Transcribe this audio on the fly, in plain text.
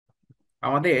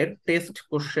আমাদের test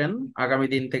question আগামী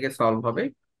দিন থেকে সলভ হবে।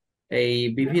 এই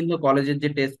বিভিন্ন কলেজের যে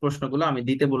টেস্ট প্রশ্নগুলো আমি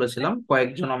দিতে বলেছিলাম,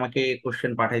 কয়েকজন আমাকে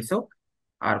কোশ্চেন পাঠাইছো,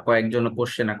 আর কয়েকজন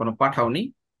কোশ্চেন এখনো পাঠাওনি।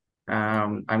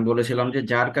 আমি বলেছিলাম যে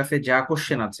যার কাছে যা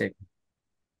কোশ্চেন আছে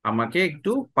আমাকে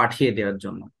একটু পাঠিয়ে দেওয়ার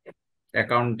জন্য।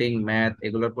 অ্যাকাউন্টিং, ম্যাথ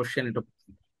এগুলোর কোশ্চেন একটু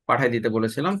পাঠিয়ে দিতে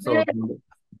বলেছিলাম। তো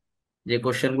যে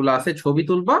কোশ্চেন গুলো আছে ছবি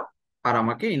তুলবা আর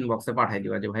আমাকে ইনবক্সে পাঠিয়ে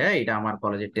দিবা যে ভাইয়া এটা আমার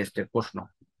কলেজের টেস্টের প্রশ্ন।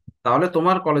 তাহলে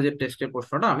তোমার কলেজের টেস্টের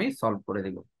প্রশ্নটা আমি সলভ করে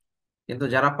দিব। কিন্তু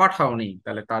যারা পাঠাওনি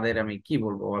তাহলে তাদের আমি কি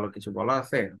বলবো বলো, কিছু বলা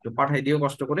আছে? একটু পাঠাই দিও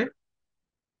কষ্ট করে।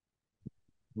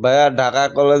 ভাইয়া ঢাকা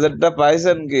কলেজেরটা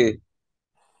পাইছেন কি?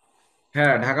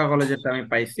 হ্যাঁ, ঢাকা কলেজেরটা আমি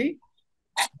পাইছি।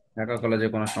 ঢাকা কলেজে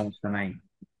কোনো সমস্যা নাই।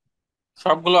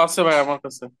 সবগুলো আছে ভাই আমার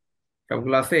কাছে।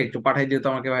 সবগুলো আছে, একটু পাঠাই দিও তো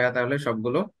আমাকে ভাইয়া তাহলে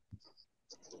সবগুলো।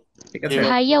 ঠিক জি আছে। ভাই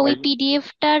ভাইয়া ওই পাঠাই দিচ্ছি।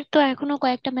 পিডিএফটার তো এখনো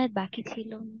কয়েকটা ম্যাথ বাকি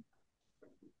ছিল।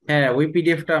 হ্যাঁ, ওই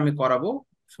পিডিএফটা আমি করাবো,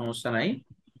 সমস্যা নাই।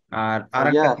 আর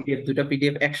ভাইয়া একটা পিডিএফ, দুইটা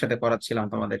পিডিএফ একসাথে করাচ্ছিলাম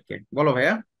তোমাদেরকে। বলো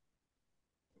ভাইয়া।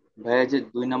 ভাইয়া যে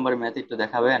 2 নম্বর ম্যাথ একটু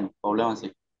দেখাবেন, প্রবলেম আছে।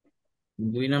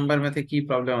 2 নাম্বার ম্যাথে কি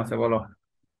প্রবলেম আছে বলো?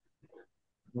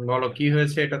 বলো কি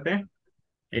হয়েছে এটাতে।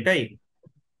 এটাই।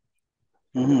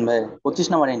 ভাই 25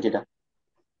 নম্বর এন্ট্রিটা।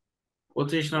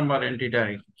 25 নাম্বার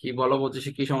এন্ট্রিটাই কি বলো,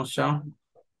 25-এ কি সমস্যা?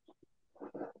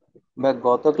 ভাই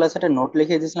গত ক্লাসে একটা নোট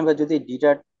লিখে দিয়েছিলাম ভাই, যদি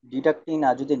ডিডাক্টিং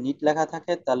আর যদি নিট লেখা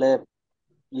থাকে তাহলে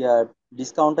ইয়ার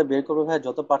ডিসকাউন্টটা বের করবো ভাই,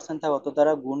 যত পার্সেন্ট থাকে অত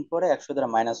দ্বারা গুণ করে 100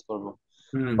 দ্বারা মাইনাস করবো।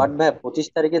 হুম। বাট ভাই 25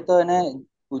 তারিখে তো এনে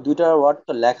দুইটা ওয়ার্ড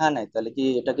তো লেখা নেই, তাহলে কি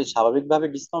এটাকে স্বাভাবিকভাবে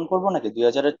ডিসকাউন্ট করবো নাকি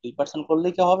 2000-এর 2%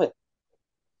 করলেই কি হবে?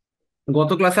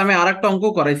 গত ক্লাসে আমি আরেকটা অঙ্ক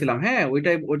করাইছিলাম, হ্যাঁ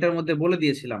ওইটার মধ্যে বলে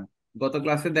দিয়েছিলাম। গত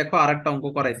ক্লাসে দেখো আরেকটা অঙ্ক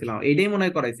করাইছিলাম, এইটাই মনে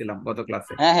হয় করাইছিলাম গত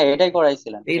ক্লাসে। হ্যাঁ হ্যাঁ, এটাই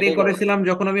করাইছিলাম, এইটাই সেটাই করেছিলাম, করাইছিলাম।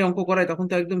 যখন আমি অঙ্ক করাই তখন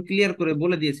তো একদম ক্লিয়ার করে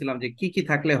বলে দিয়েছিলাম যে কি কি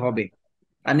থাকলে হবে।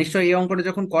 আর নিশ্চয়ই এই অঙ্কটা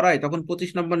যখন করাই তখন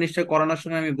 25 নম্বর নিশ্চয়ই করানোর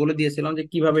সময় আমি বলে দিয়েছিলাম যে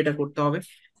কিভাবে এটা করতে হবে,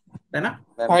 তাই না?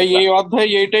 ভাই আমি ভাই তো এই ক্লাস করছি। অধ্যায়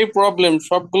এইটাই প্রবলেম,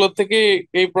 সবগুলো থেকে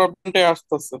এই প্রবলেমটাই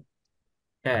আসতেছে।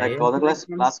 হ্যাঁ, ভাই এই গত অঙ্কটা ক্লাস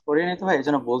একদম। ক্লাস করি নাই তো ভাই, এই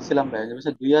জন্য বলছিলাম ভাই,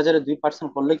 যে 2000-এর 2%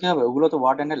 করলে কি হবে? ওগুলো তো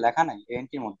ওয়ার্ড এন্ডে লেখা নাই এই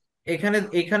এন্ট্রির মধ্যে। এখানে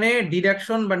এখানে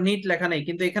ডিডাকশন বা নিট লেখা নেই,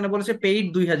 কিন্তু এখানে বলেছে পেইড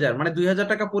 2000, মানে 2000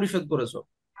 টাকা পরিশোধ করেছো।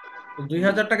 তো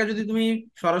 2000 টাকা যদি তুমি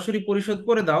সরাসরি পরিশোধ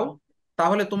করে দাও,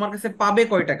 তাহলে তোমার কাছে পাবে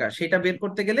কয় টাকা সেটা বের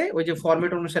করতে গেলে ওই যে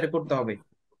ফরম্যাট অনুসারে করতে হবে।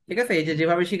 ঠিক আছে, এই যে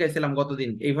যেভাবে শিখাইছিলাম গতদিন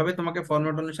এইভাবে তোমাকে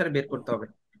ফরম্যাট অনুসারে বের করতে হবে।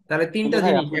 তাহলে কিন্তু তিনটা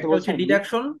ভাই জিনিস, আপনি তো একটা হচ্ছে বলছেন নিট।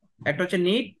 ডিডাকশন, একটা হচ্ছে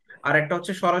নিট, আর একটা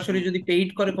হচ্ছে সরাসরি যদি পেইড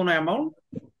করে কোনো অ্যামাউন্ট,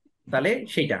 তাহলে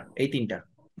সেইটা, এই তিনটা।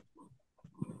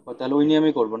 তাহলে ওই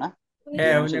নিয়মই করবো না, যে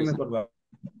হ্যাঁ, ওই অনুসারে নিয়মে দিয়েছেন। করবা।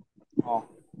 ও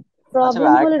আচ্ছা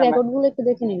ভাই, প্রবলেম হলে রেকর্ডগুলো একটু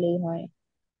দেখে নিলেই হয়।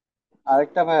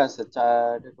 আরেকটা ভাই আছে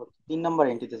 3 নম্বর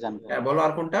এন্ট্রিতে যান ভাই। হ্যাঁ বলো,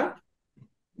 আর কোনটা?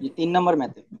 যে 3 নম্বর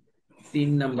ম্যাথে, 3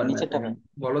 নাম্বার ম্যাথে, নিচেরটা ভাই। হ্যাঁ।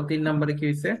 বলো 3 নাম্বারে কি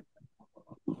হয়েছে।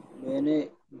 মানে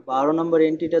 12 নম্বর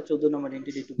এন্ট্রিটা 14 নম্বর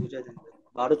এন্ট্রিটা একটু বুঝাই দেন ভাই।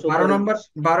 12, 14 বারো আর নাম্বার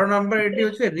 19। 12 নাম্বার এটি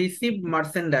হচ্ছে রিসিভ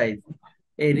মার্চেন্ডাইজ।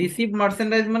 এই রিসিভ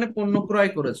মার্চেন্ডাইজ মানে পণ্য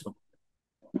ক্রয় করেছো।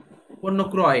 পণ্য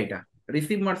ক্রয় এটা।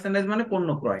 রিসিভ মার্চেন্ডাইজ মানে পণ্য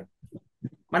ক্রয়,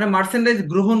 মানে মার্চেন্ডাইজ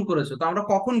গ্রহণ করেছো। তো আমরা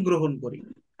কখন গ্রহণ করি?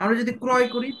 আমরা যদি ক্রয়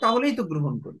করি তাহলেই তো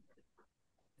গ্রহণ করি।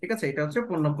 ঠিক আছে, এটা হচ্ছে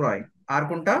পণ্য ক্রয়। আর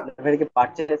কোনটা? ভাই কি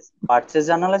পারচেজ পারচেজ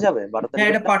জানালা যাবে 12 হ্যাঁ,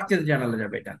 এটা তারিখেরটা? পারচেজ জানালা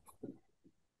যাবে, এটা।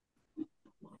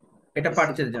 এটা রিসিভ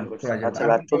পারচেজ করছে, করা যাবে। আচ্ছা আর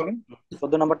ভাই। কোনটা বলেন?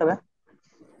 14 নম্বরটা ভাই।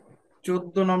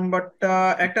 14 নম্বরটা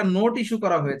একটা নোট ইস্যু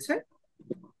করা হয়েছে।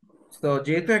 তো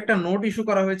যেহেতু একটা নোট ইস্যু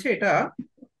করা হয়েছে, এটা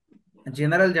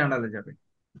জেনারেল জার্নালে যাবে।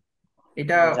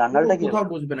 এটা জার্নালটা কি হবে? কোথাও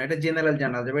বুঝবে না, এটা জেনারেল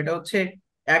জানা যাবে। এটা হচ্ছে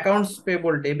অ্যাকাউন্টস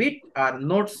পেবল ডেবিট আর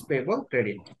নোটস পেবল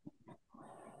ক্রেডিট।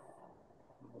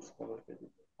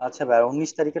 আচ্ছা ভাই,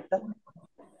 19 তারিখেরটা?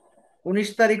 19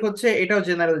 তারিখ হচ্ছে, এটাও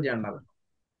জেনারেল জার্নাল।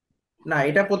 না,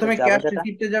 এটা প্রথমে যাবে ক্যাশ যেটা।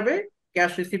 রিসিপ্টে যাবে।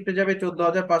 ক্যাশ রিসিপ্টে যাবে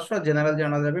 14,500, আর জেনারেল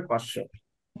জার্নাল যাবে 500।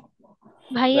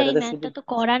 ভাইয়া এই এটাতে শুধু ম্যাথটা তো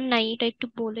করার নাই, এটা একটু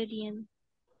বলে দিয়েন।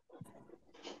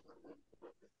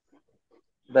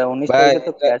 ভাই 19 ভাই তারিখে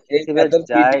তো এটা ক্যাশ এই রিসিভে ম্যাথের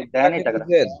যায় পিডিএফটা দেয়নি কি টাকাটা।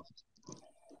 দিবেন?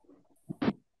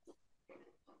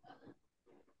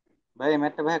 ভাই এই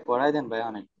ম্যাথটা ভাই করাই দেন ভাই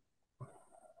অনেক।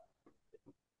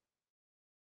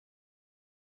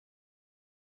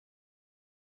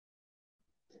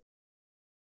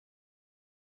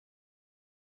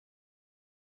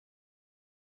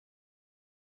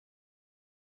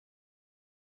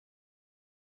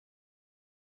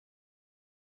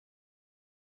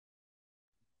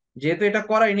 যেহেতু এটা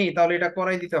করাইনি তাহলে এটা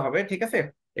করাই দিতে হবে, ঠিক আছে।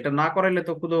 এটা না করাইলে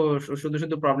তো শুধু শুধু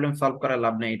শুধু প্রবলেম সলভ করার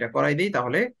লাভ নেই, এটা করাই দিই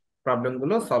তাহলে প্রবলেম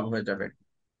গুলো সলভ হয়ে যাবে।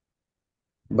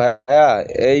 ভাইয়া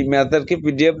এই ম্যাথের কি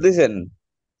পিডিএফ দিছেন?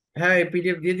 হ্যাঁ, এই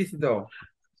পিডিএফ দিয়ে দিছি তো।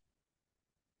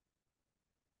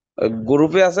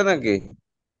 গ্রুপে আছে নাকি?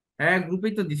 হ্যাঁ,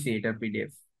 গ্রুপেই তো দিছি এটা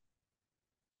পিডিএফ।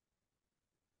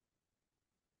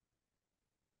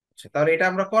 আচ্ছা, তাহলে এটা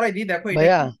আমরা করাই দিই। দেখো এটা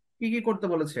ভাইয়া কি কি করতে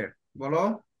বলেছে বলো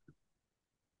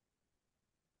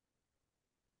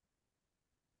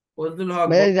ফজলুল হক।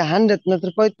 ভাইয়া এই যে 100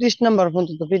 ম্যাথের 35 নাম্বার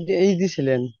পর্যন্ত এই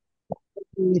দিছিলেন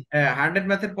হ্যাঁ, 100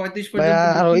 ম্যাথের 35 ভাইয়া,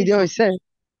 পর্যন্ত আর ওই দিয়েছি। যে হয়েছে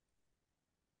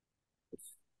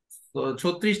তো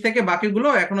 36 থেকে বাকিগুলো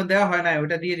এখনো দেওয়া হয় না,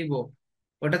 ওটা দিয়ে দিব।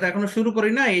 ওটা তো এখনো শুরু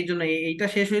করি না, এই জন্য এইটা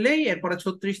শেষ হইলেই এরপরে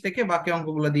 36 থেকে বাকি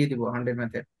অঙ্কগুলো দিয়ে দিব 100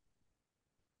 ম্যাথের।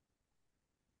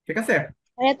 ঠিক আছে।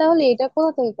 ভাইয়া তাহলে এটা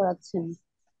কোথা থেকে করাচ্ছেন?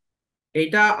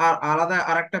 এইটা আর আলাদা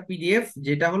আর একটা পিডিএফ,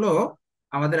 যেটা হলো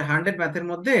আমাদের 100 ম্যাথের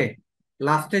মধ্যে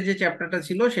লাস্টের যে চ্যাপ্টারটা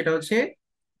ছিল সেটা হচ্ছে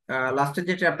লাস্টের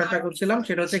যে চ্যাপ্টারটা করছিলাম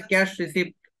সেটা হচ্ছে ক্যাশ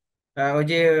রিসিপ্ট, ওই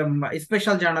যে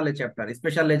স্পেশাল জার্নালের চ্যাপ্টার,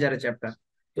 স্পেশাল লেজারের চ্যাপ্টার।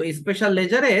 তো স্পেশাল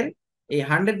লেজারের এই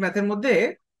 100 ম্যাথের মধ্যে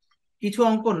কিছু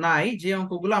অঙ্ক নাই যে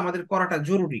অঙ্কগুলো আমাদের করাটা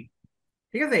জরুরি।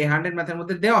 ঠিক আছে, এই 100 ম্যাথের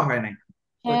মধ্যে দেওয়া হয় নাই।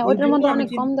 তো হ্যাঁ, এই ওটার জন্য মধ্যে আমি অনেক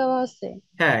কম দেওয়া আছে।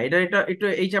 হ্যাঁ, এটা এটা একটু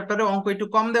এই চ্যাপ্টারে অঙ্ক একটু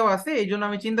কম দেওয়া আছে, এই জন্য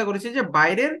আমি চিন্তা করেছি যে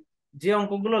বাইরের যে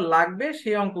অঙ্কগুলো লাগবে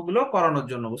সেই অঙ্কগুলো করানোর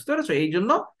জন্য, বুঝতে পেরেছো? এই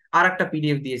জন্য আর একটা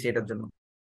পিডিএফ দিয়েছি এটার জন্য।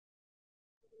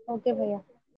 ওকে ভাইয়া।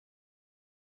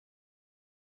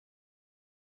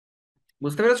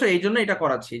 বুঝতে পেরেছো? এই জন্য এটা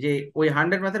করাচ্ছি যে ওই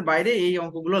 100 ম্যাথের বাইরে এই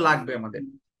অঙ্কগুলো লাগবে আমাদের।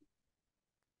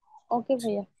 ওকে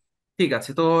ভাইয়া। ঠিক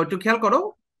আছে, তো একটু খেয়াল করো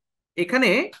এখানে,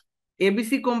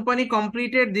 ABC company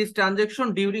completed this transaction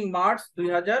during March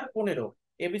 2015।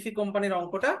 ABC কোম্পানির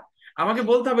অঙ্কটা আমাকে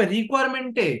বলতে হবে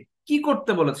রিকোয়ারমেন্টে কি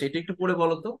করতে বলেছে, এটা একটু পড়ে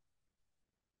বলো তো।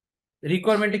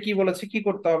 রিকোয়ারমেন্টে কি বলেছে, কি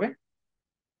করতে হবে?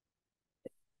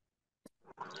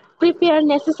 Prepare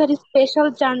necessary special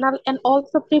journal and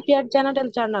also prepare general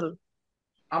journal.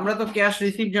 আমরা তো ক্যাশ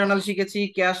রিসিভ জার্নাল শিখেছি,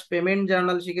 ক্যাশ পেমেন্ট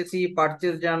জার্নাল শিখেছি,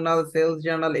 পারচেজ জার্নাল, সেলস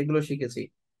জার্নাল, এগুলো শিখেছি।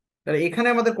 তাহলে এখানে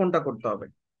আমাদের কোনটা করতে হবে?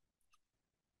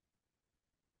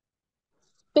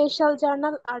 Special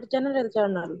journal আর general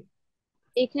journal.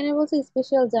 এখানে বলছে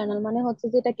স্পেশাল জার্নাল, মানে হচ্ছে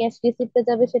যেটা ক্যাশ রিসিপ্টে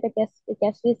যাবে সেটা ক্যাশ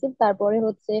ক্যাশ রিসিপ্ট, তারপরে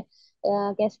হচ্ছে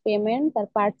ক্যাশ পেমেন্ট, তার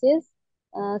পারচেজ,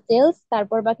 সেলস,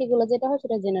 তারপর বাকিগুলো যেটা হয়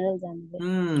সেটা জেনারেল জার্নালে।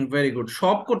 ভেরি গুড,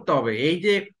 সব করতে হবে। এই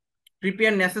যে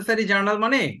প্রিপেয়ার নেসেসারি জার্নাল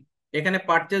মানে এখানে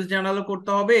পারচেজ জার্নালও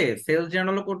করতে হবে, সেলস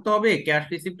জার্নালও করতে হবে, ক্যাশ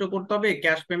রিসিপ্টও করতে হবে,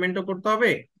 ক্যাশ পেমেন্টও করতে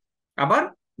হবে, আবার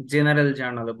জেনারেল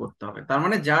জার্নালও করতে হবে। তার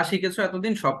মানে যা শিখেছো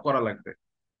এতদিন সব করা লাগবে।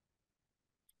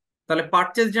 তাহলে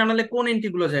পারচেজ জার্নালে কোন এন্ট্রি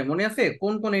গুলো যায় মনে আছে?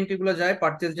 কোন কোন এন্ট্রি গুলো যায়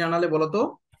পারচেজ জার্নালে বলো তো?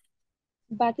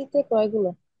 বাকিতে ক্রয়গুলো।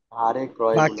 আরে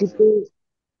ক্রয়গুলো। বাকিতে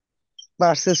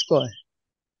পারচেস কয়,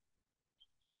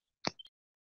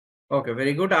 ওকে,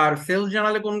 ভেরি গুড। আর সেলস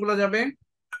জার্নালে কোনগুলো যাবে?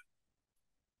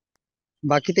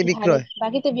 বাকিতে ধারে বিক্রয়,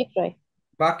 বাকিতে বিক্রয়।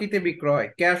 বাকিতে বিক্রয়।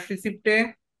 ক্যাশ রিসিপ্টে?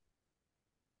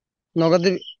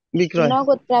 নগদে বিক্রয়।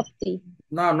 নগদ প্রাপ্তি।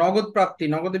 না, নগদ প্রাপ্তি।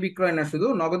 নগদে বিক্রয় না, শুধু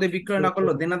নগদে বিক্রয় না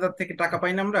করলেও দেনাদার থেকে টাকা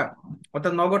পাই না আমরা,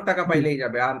 অর্থাৎ নগদ টাকা পাইলেই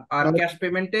যাবে। আর আর মানে ক্যাশ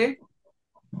পেমেন্টে?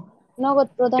 নগদ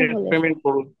প্রদান হলে। পেমেন্ট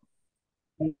করুন।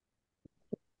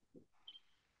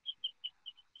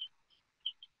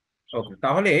 ওকে,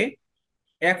 তাহলে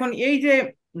এখন এই যে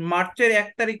মার্চের 1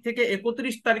 তারিখ থেকে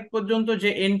 31 তারিখ পর্যন্ত যে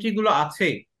এন্ট্রি গুলো আছে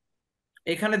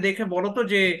এখানে দেখে বলো তো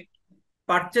যে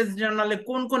পারচেজ জার্নালে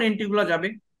কোন কোন এন্ট্রি গুলো যাবে?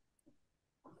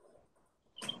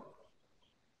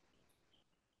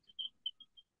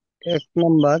 1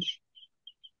 নাম্বার,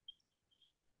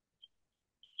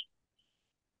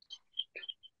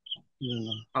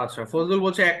 আচ্ছা, ফজলুল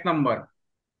বলছে 1 নাম্বার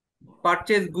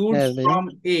পারচেজ গুডস হ্যাঁ ভাইয়া, ফ্রম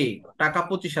এ, টাকা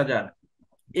 25,000।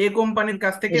 এ কোম্পানির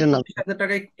কাছ থেকে এটা না 25,000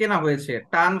 টাকায় কেনা হয়েছে,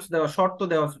 টার্মস দেওয়া, শর্ত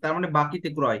দেওয়া আছে, তার মানে বাকিতে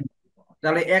ক্রয়।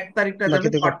 তাহলে 1 তারিখটা যাবে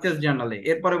বাকিতে কয়? পারচেজ জার্নালে।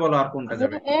 এরপরে বলো আর কোনটা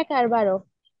যাবে? ভাইয়া 1 আর 12।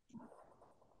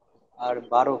 আর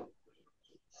 12।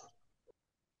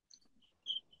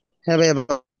 হ্যাঁ ভাইয়া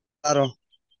 12।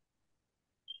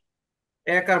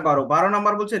 1 আর 12। 12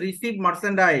 নাম্বার বলছে রিসিভ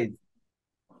মার্চেন্ডাইজ,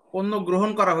 পণ্য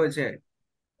গ্রহণ করা হয়েছে,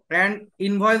 and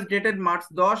invoice dated March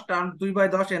 10, term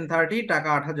 2/10 N 30, টাকা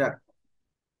 8,000।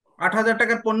 8,000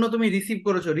 টাকার পণ্য তুমি রিসিভ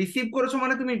করেছো। রিসিভ করেছো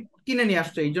মানে তুমি কিনে নিয়ে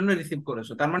আসছো, এই জন্য রিসিভ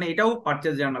করেছো, তার মানে এটাও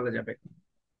পারচেজ জার্নালে যাবে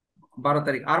 12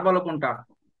 তারিখ। আর বলো কোনটা?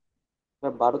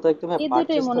 12 তারিখ তো ভাই এই দুটোই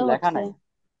পারচেস তো মনে লেখা হচ্ছে। নাই,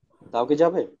 তাও কি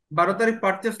যাবে? 12 তারিখ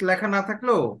পারচেস লেখা না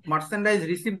থাকলেও মার্চেন্ডাইজ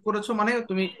রিসিভ করেছো মানে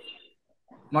তুমি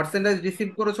মার্চেন্ডাইজ রিসিভ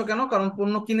করেছো কেন? কারণ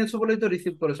পণ্য কিনেছো বলেই তো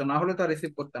রিসিভ করেছো, না হলে তো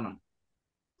রিসিভ করতে না।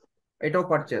 এটাও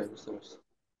আচ্ছা পারচেজ। ভাই, বুঝতে পারছি।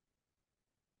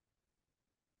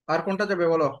 আর কোনটা যাবে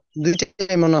বলো?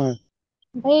 দুইটাই মনে হয়।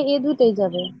 ভাইয়া এই দুটোই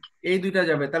যাবে। এই দুইটা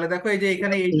যাবে। তাহলে দেখো এই যে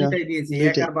এখানে এই না, দুইটাই দিয়েছি, 1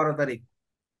 দুইটাই। আর 12 তারিখ।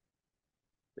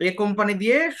 এ কোম্পানি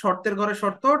দিয়ে শর্তের ঘরে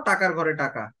শর্ত, টাকার ঘরে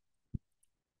টাকা।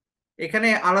 এখানে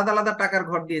আলাদা আলাদা টাকার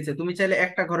ঘর দিয়েছে, তুমি চাইলে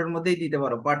একটা ঘরের মধ্যেই দিতে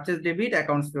পারো, purchase debit,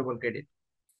 accounts payable credit.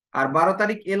 আর 12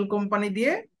 তারিখ এল কোম্পানি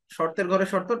দিয়ে শর্তের ঘরে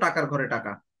শর্ত, টাকার ঘরে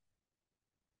টাকা।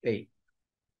 এই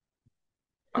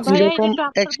আচ্ছা, ভাইয়া এটা কিরকম একটু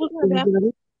আনসার একসাথে বুঝাবেন? দিতে পারি?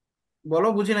 বলো,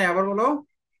 বুঝি নাই, আবার বলো।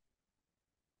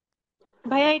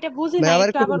 ভাইয়া এটা বুঝি ভাই না, আবার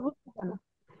একটু একটু আবার বুঝতে পারো।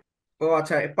 ও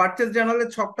আচ্ছা, পারচেজ জার্নালের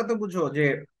ছকটা তো বুঝো যে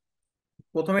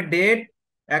প্রথমে ডেট,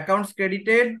 অ্যাকাউন্টস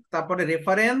ক্রেডিটেড, তারপরে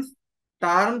রেফারেন্স,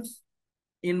 টার্মস,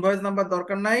 ইনভয়েস নাম্বার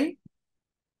দরকার নাই।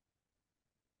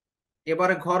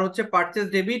 এবারে ঘর হচ্ছে purchase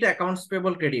debit, accounts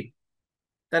payable credit.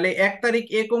 তাহলে 1 তারিখ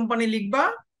এ কোম্পানি লিখবা,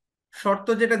 শর্ত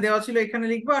যেটা দেওয়া ছিল এখানে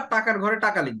লিখবা, আর টাকার ঘরে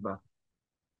টাকা লিখবা।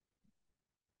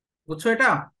 বুঝছো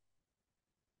এটা?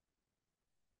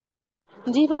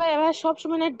 জি ভাইয়া, ভাইয়া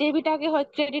সবসময় না ডেবিট আগে হয়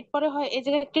ক্রেডিট পরে হয়, এই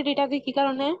জায়গায় ক্রেডিট আগে কি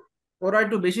কারণে? ওরা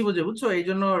একটু বেশি বুঝে, বুঝছো, এই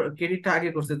জন্য ক্রেডিটটা আগে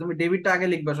করছে। তুমি ডেবিটটা আগে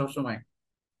লিখবা সবসময়।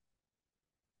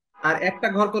 আর একটা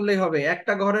ঘর করলেই হবে,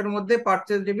 একটা ঘরের মধ্যে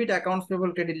purchase debit, accounts payable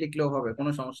credit লিখলেও হবে,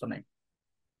 কোনো সমস্যা নাই।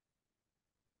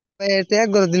 ভাই, এটা এক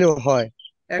করে দিলেও হয়।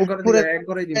 এক ঘরে উপরে দিবা, এক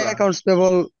ঘরেই দিবা, অ্যাকাউন্টস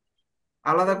পেবল,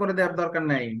 আলাদা করে দেওয়ার দরকার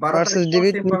নাই। 12 তারিখ পার্সেস তো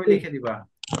ডেবিট, সেম ভাবে লিখে দিবা।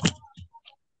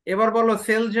 এবার বলো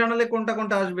সেলস জার্নালে কোনটা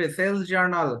কোনটা আসবে, সেলস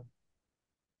জার্নাল।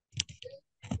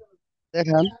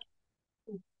 দেখান।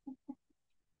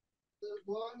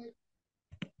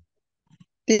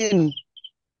 3,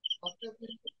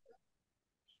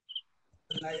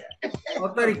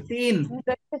 কত তারিখ? 3।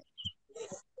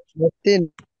 3।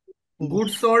 গুড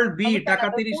সোল্ড বি, টাকা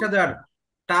 30,000,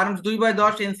 টার্মস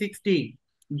 2/10 N60।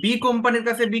 বি কোম্পানির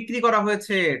কাছে বিক্রি করা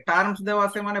হয়েছে, টার্মস দেওয়া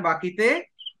আছে মানে বাকিতে।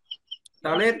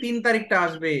 তাহলে 3 তারিখটা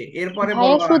আসবে। এরপরে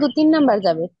ভাইয়া বলবা, শুধু 3 নাম্বার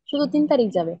যাবে, শুধু 3 তারিখ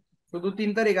যাবে। শুধু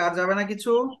 3 তারিখ, আর যাবে না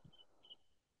কিছু?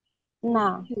 না।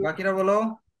 বাকিরা বলো।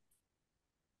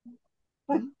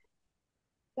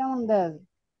 কেমন দেখ,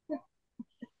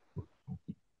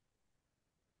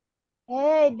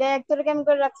 এই দেখ তোর কেমন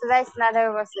করে রাখছে, যাইস না রে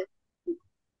বাসে। 3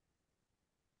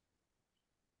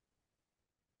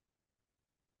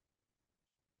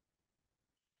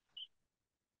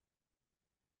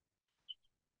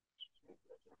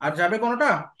 আর যাবে কোনোটা?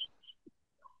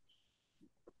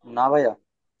 না ভাইয়া,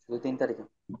 শুধু 3 তারিখে।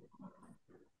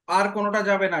 আর কোনোটা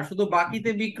যাবে না, শুধু বাকিতে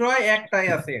বিক্রয় একটাই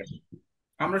আছে।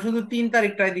 আমরা শুধু 3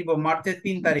 তারিখটাই দিব, মার্চের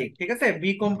 3 তারিখ, ঠিক আছে?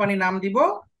 বি কোম্পানি নাম দিব,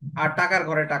 আর টাকার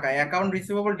ঘরে টাকা, account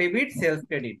receivable debit, sales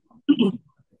credit.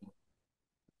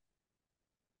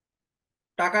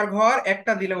 টাকার ঘর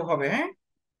একটা দিলেও হবে, হ্যাঁ।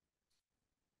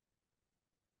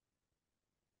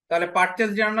 তাহলে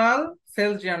পারচেজ জার্নাল,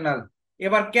 সেলস জার্নাল।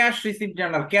 এবার cash receive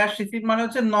journal. Cash receive মানে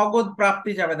হচ্ছে নগদ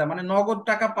প্রাপ্তি জাবেদা, মানে নগদ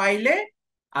টাকা পাইলে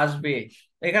আসবে।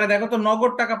 এখানে দেখো তো,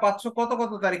 নগদ টাকা পাচ্ছ কত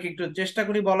কত তারিখ, একটু চেষ্টা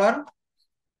করি বলার।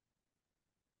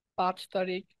 5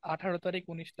 তারিখ, 18 তারিখ,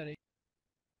 19 তারিখ।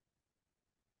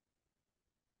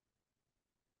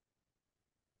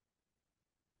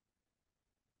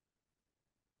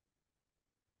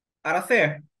 আর আছে?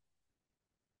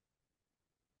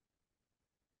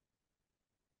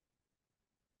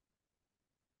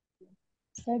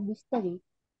 স্যার 20 তারিখ।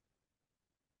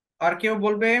 আর কেউ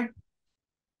বলবে?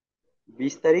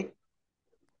 20 তারিখ।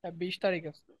 20 তারিখ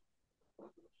আছে।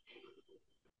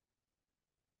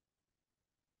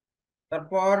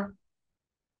 তারপর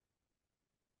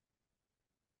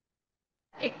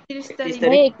 31 31 তারিখ। তারিখ।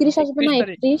 ভাইয়া 31 আসবে না? 31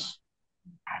 তারিখ। 31।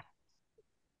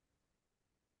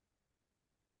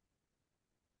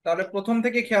 তাহলে প্রথম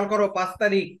থেকে খেয়াল করো, 5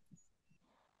 তারিখ।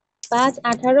 5,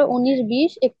 18, 19,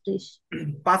 20, 31।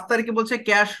 5 তারিখে বলছে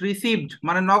ক্যাশ রিসিভড,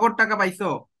 মানে নগদ টাকা পাইছো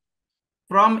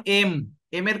ফ্রম এম,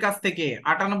 এম এর কাছ থেকে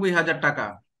 98,000 টাকা।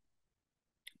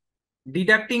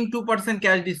 ডিডাক্টিং 2%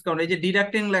 ক্যাশ ডিসকাউন্ট, এই যে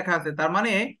ডিডাক্টিং লেখা আছে, তার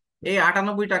মানে এই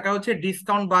 98 টাকা হচ্ছে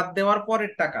ডিসকাউন্ট বাদ দেওয়ার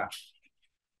পরের টাকা।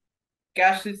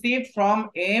 ক্যাশ রিসিভ ফ্রম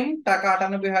এম, টাকা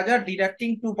 98,000, ডিডাক্টিং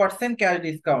 2% ক্যাশ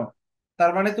ডিসকাউন্ট।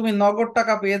 তার মানে তুমি নগদ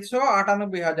টাকা পেয়েছো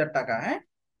 98,000 টাকা, হ্যাঁ।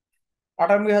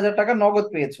 98,000 টাকা নগদ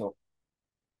পেয়েছো,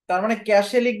 তার মানে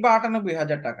ক্যাশে লিখবা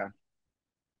 98,000 টাকা।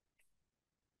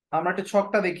 আমরা একটু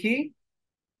ছকটা দেখি।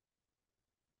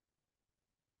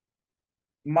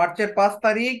 মার্চের 5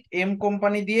 তারিখ এম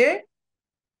কোম্পানি দিয়ে,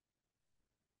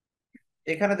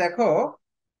 এখানে দেখো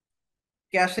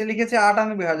ক্যাশে লিখেছে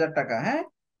 98,000 টাকা, হ্যাঁ।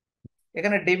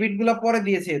 এখানে ডেবিট গুলো পরে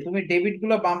দিয়েছে, তুমি ডেবিট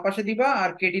গুলো বাম পাশে দিবা, আর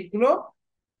ক্রেডিট গুলো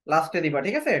লাস্টে দিবা,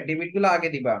 ঠিক আছে? ডেবিট গুলো আগে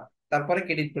দিবা, তারপরে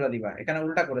ক্রেডিট গুলো দিবা। এখানে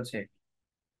উল্টা করেছে,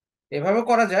 এভাবে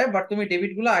করা যায়, বাট তুমি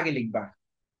ডেবিট গুলো আগে লিখবা,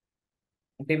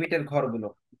 ডেবিটের ঘরগুলো।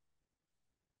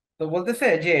 তো বলতেছে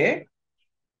যে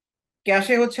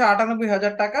ক্যাশে হচ্ছে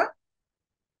 98,000 টাকা,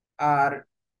 আর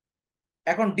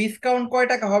এখন ডিসকাউন্ট কয়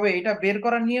টাকা হবে এটা বের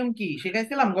করার নিয়ম কি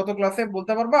শিখাইছিলাম গত ক্লাসে,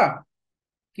 বলতে পারবা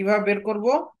কিভাবে বের করব?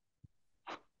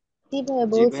 জি ভাইয়া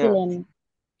জি ভাইয়া, বলছিলেন।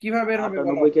 কিভাবে বের হবে বলো।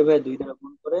 98 কে ভাইয়া 2 দ্বারা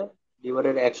গুণ করে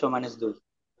ডিভাইডেড 100 - 2।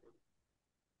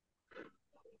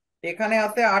 এখানে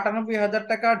আছে 98,000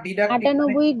 টাকা ডিডাক্টিং, মানে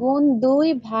 98 গুণ 2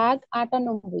 ভাগ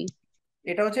 98।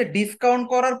 এটা হচ্ছে ডিসকাউন্ট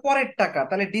করার পরের টাকা,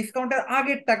 তাহলে ডিসকাউন্টের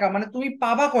আগের টাকা মানে তুমি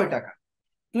পাবা কয় টাকা?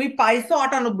 তুমি পাইছো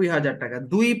 98,000 টাকা,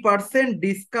 2%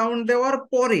 ডিসকাউন্ট দেওয়ার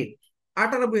পরে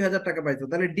 98,000 টাকা পাইছো,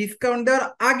 তাহলে ডিসকাউন্ট দেওয়ার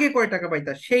আগে কয় টাকা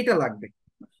পাইতা সেইটা লাগবে।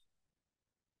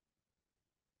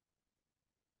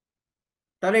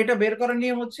 তাহলে এটা বের করার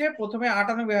নিয়ম হচ্ছে প্রথমে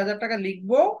 98,000 টাকা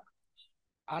লিখবো,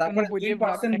 তারপরে 98 দুই দিয়ে ভাগ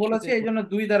পার্সেন্ট 100 বলেছে দিয়ে এই জন্য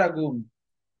 2 দ্বারা গুণ,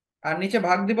 আর নিচে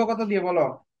ভাগ দিব কত দিয়ে বলো?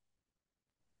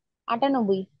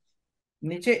 98।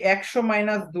 নিচে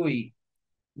 100 - 2,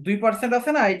 2%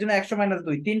 আছে না, এই জন্য 100 -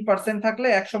 2, 3% থাকলে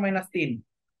 100 - 3,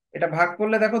 এটা ভাগ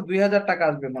করলে দেখো 2,000 টাকা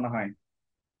আসবে মনে হয়।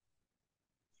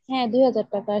 হ্যাঁ, 2000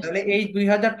 টাকা তাহলে আসছে। এই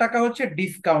 2,000 টাকা হচ্ছে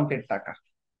ডিসকাউন্টের টাকা।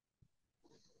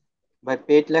 ভাই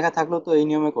পেড লেখা থাকলেও তো এই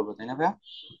নিয়মে করবো তাই না ভাইয়া?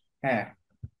 হ্যাঁ,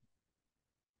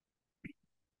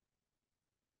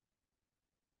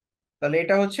 তাহলে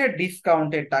এটা হচ্ছে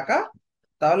ডিসকাউন্টের টাকা।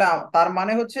 তাহলে তার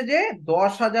মানে হচ্ছে যে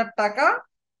 10,000 টাকা,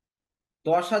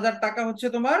 10,000 টাকা হচ্ছে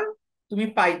তোমার, তুমি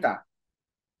পাইতা,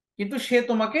 কিন্তু সে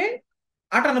তোমাকে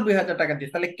 98,000 টাকা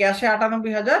দিচ্ছে, তাহলে ক্যাশে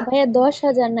 98,000, ভাইয়া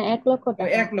 10,000 না, 1,00,000 টাকা।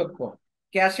 1 লক্ষ,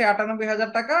 ক্যাশে 98,000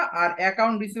 টাকা আর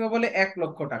অ্যাকাউন্ট রিসিভেবলে 1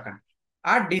 লক্ষ টাকা,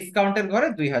 আর ডিসকাউন্টের ঘরে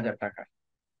 2,000 টাকা।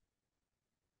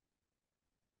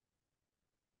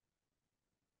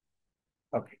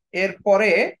 ওকে, এরপরে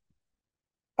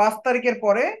 5 তারিখের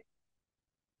পরে,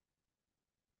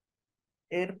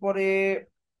 এরপরে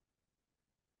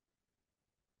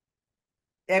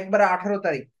একবারে 18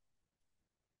 তারিখ।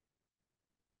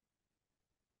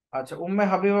 আচ্ছা, উম্মে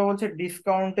হাবিবা বলছে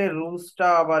ডিসকাউন্টের রুলসটা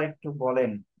আবার একটু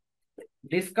বলেন।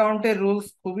 ডিসকাউন্টের রুলস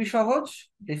খুবই সহজ।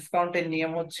 ডিসকাউন্টের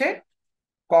নিয়ম হচ্ছে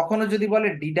কখনো যদি বলে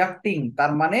ডিডাক্টিং,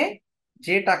 তার মানে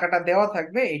যে টাকাটা দেওয়া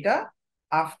থাকবে এটা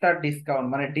আফটার ডিসকাউন্ট,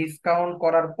 মানে ডিসকাউন্ট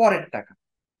করার পরের টাকা।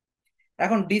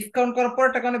 এখন ডিসকাউন্ট করার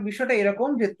পরের টাকা মানে বিষয়টা এরকম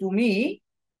যে তুমি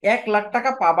 1,00,000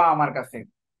 টাকা পাবা আমার কাছে,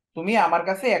 তুমি আমার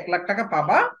কাছে 1,00,000 টাকা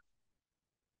পাবা,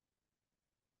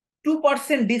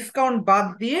 2% ডিসকাউন্ট বাদ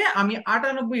দিয়ে আমি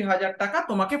 98,000 টাকা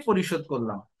তোমাকে পরিশোধ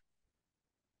করলাম।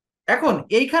 এখন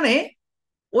এইখানে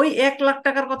ওই 1,00,000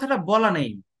 টাকার কথাটা বলা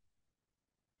নেই,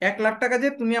 1,00,000 টাকা যে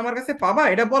তুমি আমার কাছে পাবা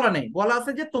এটা বলা নেই, বলা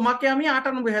আছে যে তোমাকে আমি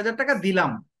 98,000 টাকা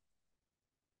দিলাম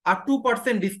আর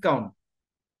 2% ডিসকাউন্ট।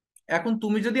 এখন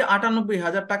তুমি যদি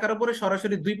 98,000 টাকার উপরে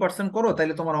সরাসরি 2% করো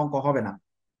তাহলে তোমার অঙ্ক হবে না,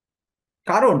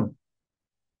 কারণ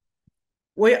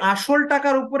ওই আসল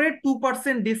টাকার উপরে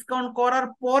 2% ডিসকাউন্ট করার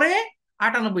পরে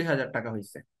 98,000 টাকা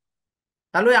হয়েছে,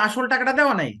 তাহলে ওই আসল টাকাটা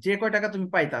দেওয়া নাই, যে কয় টাকা তুমি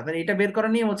পাইতা। তাহলে এটা বের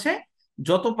করার নিয়ম হচ্ছে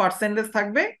যত পার্সেন্টেজ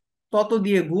থাকবে তত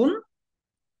দিয়ে গুণ,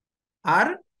 আর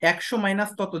 100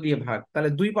 - তত দিয়ে ভাগ, তাহলে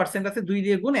 2% আছে, 2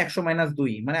 দিয়ে গুণ, 100 -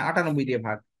 2 মানে 98 দিয়ে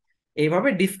ভাগ, এইভাবে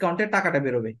ডিসকাউন্টের টাকাটা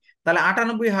বেরোবে। তাহলে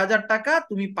 98,000 টাকা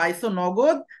তুমি পাইছো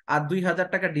নগদ, আর 2,000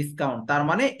 টাকা ডিসকাউন্ট, তার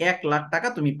মানে 1,00,000 টাকা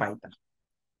তুমি পাইতা।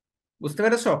 বুঝতে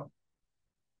পেরেছো?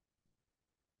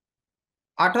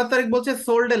 18 তারিখ বলছে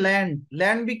সোল্ড এ ল্যান্ড,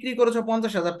 ল্যান্ড বিক্রি করেছো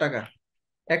 50,000 টাকা,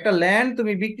 একটা ল্যান্ড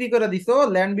তুমি বিক্রি করে দিছো,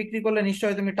 ল্যান্ড বিক্রি করলে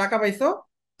নিশ্চয়ই তুমি টাকা পাইছো,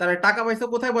 তাহলে টাকা পাইছো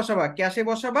কোথায় বসাবা? ক্যাশে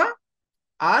বসাবা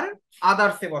আর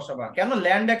আদার্সে বসাবা। কেন?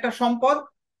 ল্যান্ড একটা সম্পদ,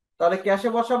 তাহলে ক্যাশে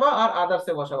বসাবা আর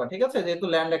আদার্সে বসাবা, ঠিক আছে, যেহেতু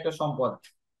ল্যান্ড একটা সম্পদ।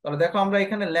 তাহলে দেখো আমরা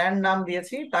এখানে ল্যান্ড নাম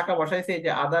দিয়েছি, টাকা বসাইছি এই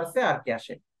যে আদার্সে আর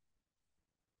ক্যাশে।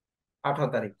 18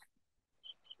 তারিখ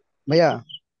ভাইয়া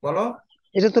বলো।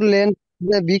 এটা তো ল্যান্ড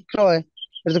বিক্রয়,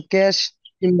 এটা তো ক্যাশ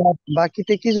কিংবা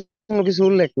বাকিতে কিছু কোনো কিছু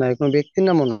উল্লেখ নাই, কোনো ব্যক্তির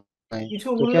নামও নাই, কিছু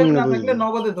তো উল্লেখ কেমনে না থাকলে বুঝবো?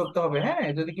 নগদে ধরতে হবে, হ্যাঁ,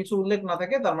 যদি কিছু উল্লেখ না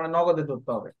থাকে তার মানে নগদে ধরতে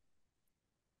হবে,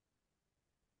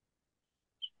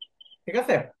 ঠিক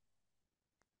আছে।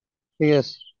 ঠিক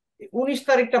আছে। 19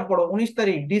 তারিখটা পড়ো, 19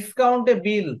 তারিখ ডিসকাউন্টে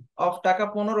বিল অফ টাকা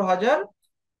 15,000,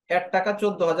 এর টাকা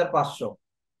 14,500।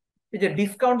 এই যে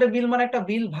ডিসকাউন্টে বিল মানে একটা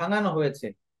বিল ভাঙানো হয়েছে।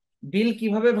 বিল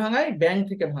কিভাবে ভাঙায়? ব্যাংক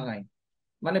থেকে ভাঙায়।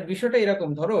 মানে বিষয়টা এরকম,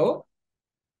 ধরো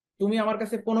তুমি আমার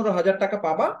কাছে 15,000 টাকা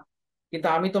পাবা, কিন্তু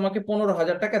আমি তোমাকে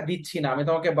 15,000 টাকা দিচ্ছি না, আমি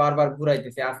তোমাকে বারবার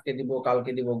ঘুরাইতেছি, আজকে দিব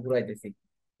কালকে দিব ঘুরাইতেছি।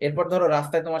 এরপর ধরো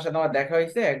রাস্তায় তোমার সাথে আমার দেখা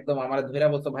হয়েছে, একদম আমার ধরে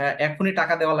বলছো ভাইয়া এখনই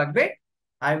টাকা দেওয়া লাগবে,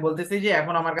 আমি বলতেছি যে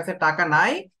এখন আমার কাছে টাকা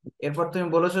নাই। এরপর তুমি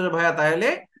বলেছো যে ভাইয়া তাহলে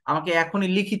আমাকে এখনই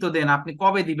লিখিত দেন, আপনি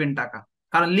কবে দিবেন টাকা,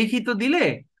 কারণ লিখিত দিলে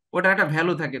ওটা একটা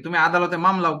ভ্যালু থাকে, তুমি আদালতে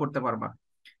মামলাও করতে পারবা।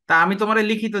 তা আমি তোমার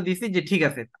লিখিত দিছি যে ঠিক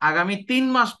আছে আগামী 3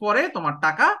 মাস পরে তোমার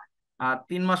টাকা,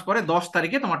 3 মাস পরে 10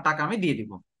 তারিখে তোমার টাকা আমি দিয়ে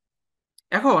দিব।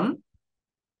 এখন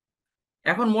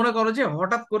এখন মনে করো যে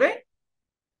হঠাৎ করে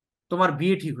তোমার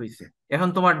বিয়ে ঠিক হয়েছে, এখন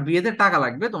তোমার বিয়েতে টাকা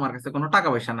লাগবে, তোমার কাছে কোনো টাকা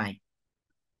পয়সা নাই,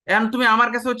 এখন তুমি আমার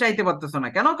কাছেও চাইতে পারতেছো না,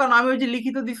 কেন? কারণ আমি ওই যে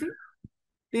লিখিত দিছি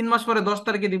 3 মাস পরে 10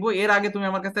 তারিখে দিব, এর আগে তুমি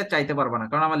আমার কাছে চাইতে পারবে না,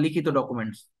 কারণ আমার লিখিত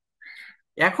ডকুমেন্টস।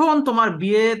 এখন তোমার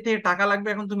বিয়েতে টাকা লাগবে,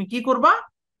 এখন তুমি কি করবা?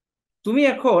 তুমি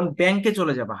এখন ব্যাংকে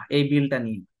চলে যাবা এই বিলটা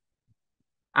নিয়ে,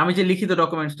 আমি যে লিখিত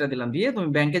ডকুমেন্টসটা দিলাম, দিয়ে তুমি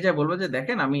ব্যাংকে যা বলবো যে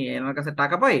দেখেন আমি এনার কাছে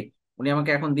টাকা পাই, উনি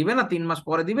আমাকে এখন দিবে না, 3 মাস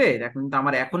পরে দিবে, এখন কিন্তু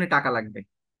আমার এখনই টাকা লাগবে।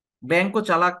 ব্যাংকও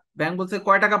চালাক, ব্যাংক বলছে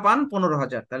কয় টাকা পান?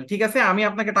 15,000। তাহলে ঠিক আছে, আমি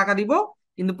আপনাকে টাকা দিব,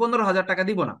 কিন্তু 15,000 টাকা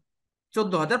দিব না,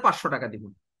 14,500 টাকা দিব,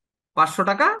 500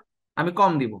 টাকা আমি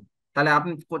কম দিব। তাহলে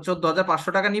আপনি 14,500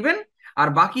 টাকা নিবেন, আর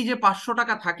বাকি যে 500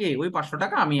 টাকা থাকে ওই 500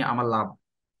 টাকা আমি আমার লাভ,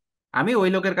 আমি ওই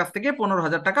লোকের কাছ থেকে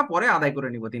 15,000 টাকা পরে আদায় করে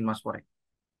নিব 3 মাস পরে।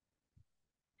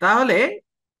 তাহলে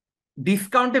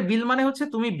ডিসকাউন্টে বিল মানে হচ্ছে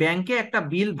তুমি ব্যাংকে একটা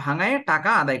বিল ভাঙায়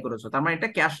টাকা আদায় করেছো, তার মানে এটা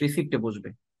ক্যাশ রিসিপ্টে বসবে।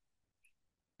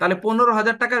 তাহলে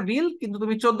 15,000 টাকার বিল কিন্তু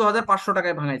তুমি 14,500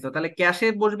 টাকায় ভাঙাইছো, তাহলে ক্যাশে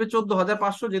বসবে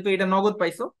 14,500, যেহেতু এটা নগদ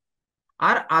পাইছো।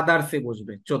 আর আদার্সে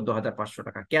বসবে 14,500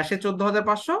 টাকা, ক্যাশে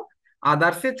 14,500,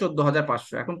 আদার্সে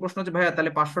 14,500। এখন প্রশ্ন হচ্ছে ভাইয়া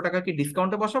তাহলে 500 টাকা কি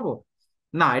ডিসকাউন্টে বসাবো?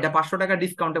 না, এটা 500 টাকা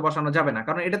ডিসকাউন্টে বসানো যাবে না,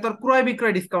 কারণ এটা তো আর ক্রয়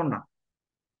বিক্রয় ডিসকাউন্ট না।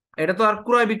 এটা তো আর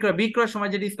ক্রয় বিক্রয় বিক্রয়ের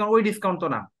সময় যে ডিসকাউন্ট ওই ডিসকাউন্ট তো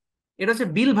না, এটা হচ্ছে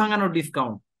বিল ভাঙানোর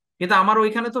ডিসকাউন্ট। কিন্তু আমার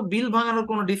ওইখানে তো বিল ভাঙানোর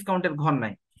কোনো ডিসকাউন্টের ঘর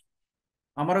নাই,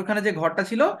 আমার ওইখানে যে ঘরটা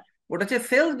ছিল ওটা হচ্ছে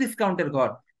সেলস ডিসকাউন্টের ঘর।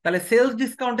 তাহলে সেলস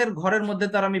ডিসকাউন্টের ঘরের মধ্যে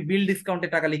তো আর আমি বিল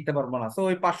ডিসকাউন্টের টাকা লিখতে পারবো না, তো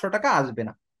ওই 500 টাকা আসবে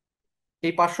না।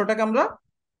 এই 500 টাকা আমরা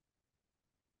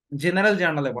জেনারেল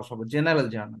জার্নালে বসাবো, জেনারেল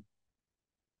জার্নাল।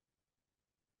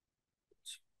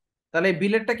 তাহলে এই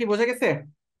বিলেরটা কি বোঝা গেছে?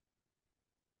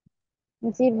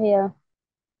 জি ভাইয়া।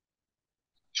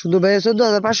 শুধু ভাইয়া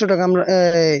 14,500 টাকা আমরা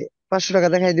 500 টাকা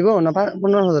দেখাই দিব না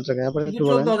 15,000 টাকা? আবার শুধু একটু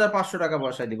বলেন। 14,500 টাকা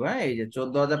বসাই দিব। হ্যাঁ, এই যে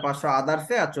 14,500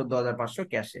 আদার্সে আর 14,500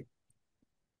 ক্যাশে।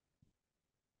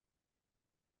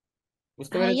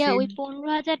 বুঝতে ভাইয়া পেরেছি। ওই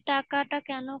 15,000 টাকাটা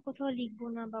কেন কোথাও লিখবো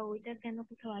না, বা ওইটা কেন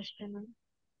কোথাও আসবে না?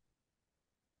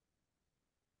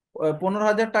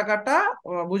 15,000 টাকাটা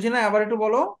বুঝি না, আবার একটু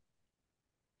বলো।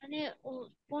 মানে ও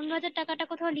 15,000 টাকাটা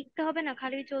কোথাও লিখতে হবে না,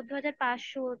 খালি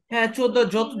 14,500 হ্যাঁ, কি যত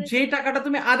হয়েছে? যেই টাকাটা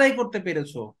তুমি আদায় করতে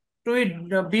পেরেছো, তুমি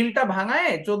বিলটা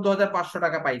ভাঙায় 14,500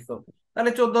 টাকা পাইছো,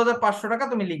 তাহলে 14,500 টাকা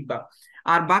তুমি লিখবা।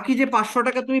 আর বাকি যে 500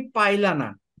 টাকা তুমি পাইলা না,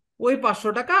 ওই 500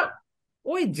 টাকা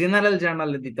ওই জেনারেল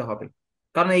জার্নালে দিতে হবে,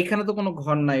 কারণ এইখানে তো কোনো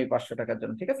ঘর নাই ওই 500 টাকার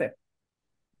জন্য। ঠিক আছে,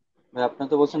 ভাই আপনি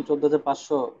তো বলছেন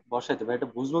 14,500 বসাইতে, ভাই এটা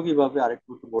বুঝবো কিভাবে আরেকটু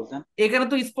একটু বলতেন? এখানে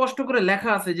তো স্পষ্ট করে লেখা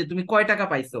আছে যে তুমি কয় টাকা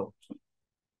পাইছো।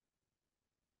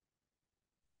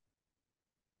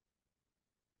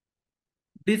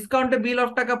 ডিসকাউন্টে বিল অফ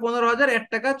টাকা 15,000, 1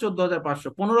 টাকা 14,500,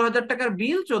 15,000 টাকার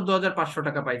বিল 14,500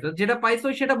 টাকা পাইছো, যেটা পাইছো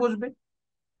সেটা বসবে।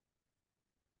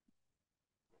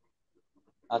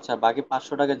 আচ্ছা, বাকি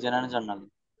 500 টাকা জেনারেল জার্নাল।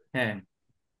 হ্যাঁ,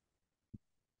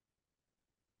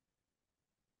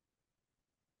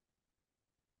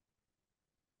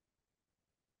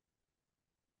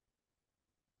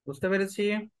 বুঝতে পেরেছি।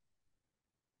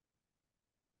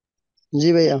 জি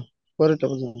ভাইয়া, পরেরটা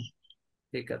বলুন।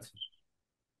 ঠিক আছে,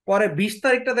 পরে 20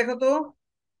 তারিখটা দেখো তো।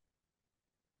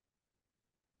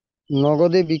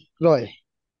 নগদে বিক্রয়।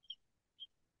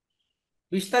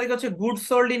 20 তারিখ হচ্ছে গুড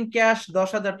সোল্ড ইন ক্যাশ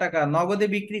 10,000 টাকা, নগদে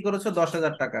বিক্রি করেছো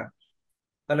 10,000 টাকা।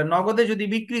 তাহলে নগদে যদি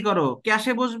বিক্রি করো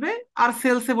ক্যাশে বসবে আর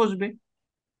সেলসে বসবে,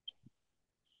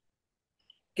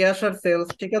 ক্যাশ আর সেলস।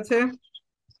 ঠিক আছে,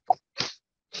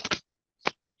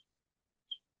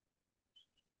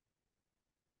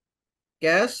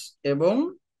 ক্যাশ এবং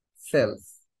সেলস।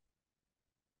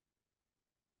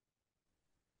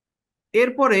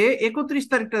 এরপরে 31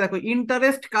 তারিখটা দেখো,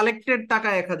 ইন্টারেস্ট কালেক্টেড টাকা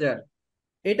 1,000,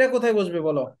 এটা কোথায় বসবে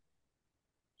বলো?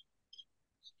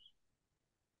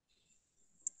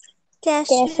 ক্যাশ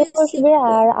ক্যাশে বসবে রিসিপ্টে।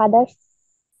 আর আদার্স।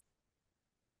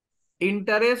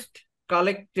 ইন্টারেস্ট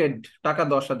কালেক্টেড টাকা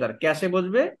 10,000 ক্যাশে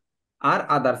বসবে আর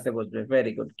আদার্সে বসবে।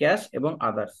 ভেরি গুড, ক্যাশ এবং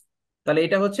আদার্স। তাহলে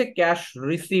এটা হচ্ছে ক্যাশ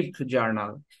রিসিপ্ট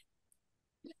জার্নাল।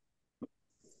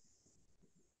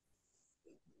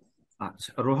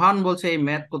 আচ্ছা, রোহান বলছে এই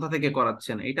ম্যাথ কোথা থেকে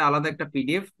করাচ্ছেন, এটা আলাদা একটা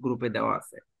পিডিএফ গ্রুপে দেওয়া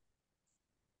আছে।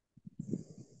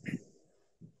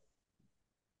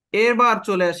 এবার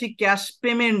চলে আসি ক্যাশ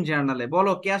পেমেন্ট জার্নালে।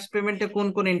 বলো ক্যাশ পেমেন্টে কোন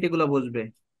কোন এন্ট্রি গুলো বসবে?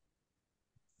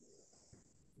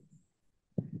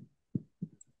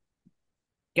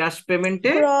 ক্যাশ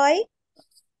পেমেন্টে ক্রয়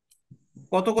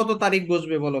কত কত তারিখ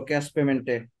বসবে বলো ক্যাশ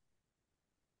পেমেন্টে?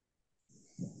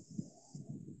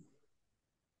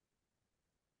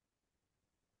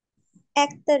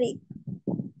 1 তারিখ।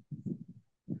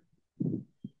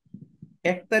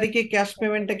 1 তারিখে ক্যাশ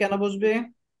পেমেন্টে কেন বসবে?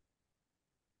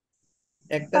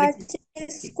 1 তারিখ,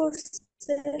 পারচেজ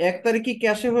করছে। 1 তারিখ কি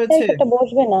ক্যাশে হয়েছে? তারিখ এটা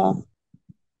বসবে না।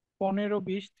 15,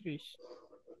 20, 30।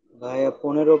 ভাইয়া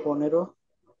 15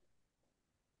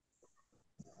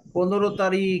 15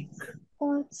 তারিখ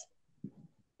আচ্ছা।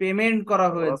 পেমেন্ট করা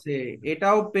হয়েছে,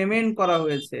 এটাও পেমেন্ট করা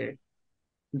হয়েছে,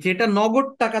 যেটা নগদ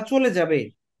টাকা চলে যাবে,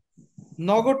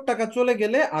 নগদ টাকা চলে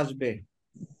গেলে আসবে।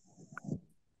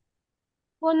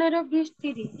 15, 20,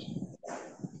 30।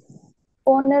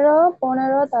 15,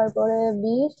 15, তারপরে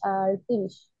 20 আর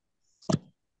 30।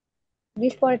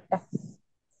 20 পরেরটা।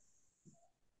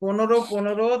 15,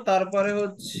 15, তারপরে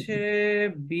হচ্ছে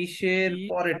 20-এর 20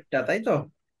 পরেরটা, তাই তো?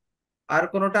 আর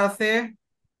কোনোটা আছে?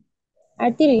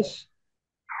 আর 30।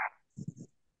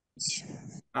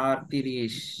 আর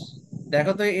 30।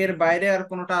 দেখো তো এর বাইরে আর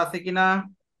কোনোটা আছে কিনা।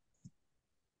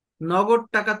 নগদ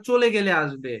টাকা চলে গেলে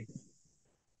আসবে।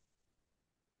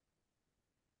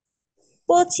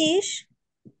 25।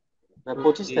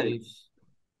 25 তারিখ। 25।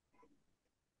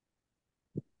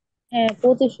 হ্যাঁ,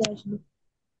 25 আসবে।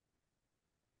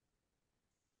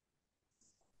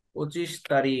 25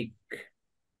 তারিখ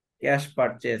ক্যাশ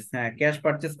পারচেস। হ্যাঁ, ক্যাশ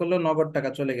পারচেস করলেও নগদ টাকা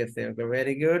চলে গেছে। ওকে,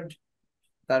 ভেরি গুড।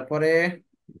 তারপরে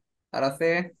আর আছে?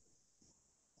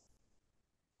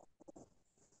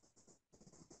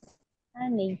 আর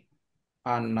নেই।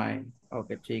 আর নাই।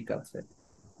 ওকে, ঠিক আছে।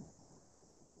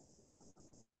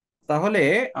 তাহলে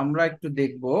আমরা একটু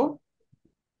দেখব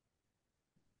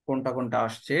কোনটা কোনটা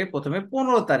আসছে। প্রথমে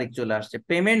 15 তারিখ চলে আসছে,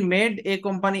 payment made a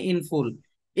company in full.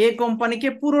 এ কোম্পানিকে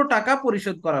পুরো টাকা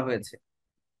পরিশোধ করা হয়েছে।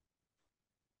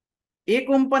 এ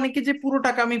কোম্পানিকে যে পুরো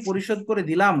টাকা আমি পরিশোধ করে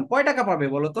দিলাম, কয় টাকা পাবে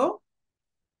বলো তো?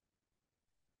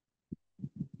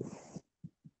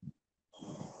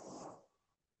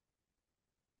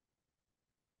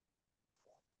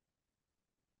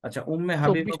 আচ্ছা, উম্মে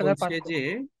হাবিবা বলছে 24,500। যে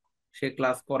সে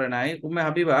ক্লাস করে নাই। উম্মে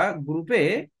হাবিবা, গ্রুপে,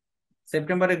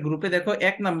 সেপ্টেম্বরের গ্রুপে দেখো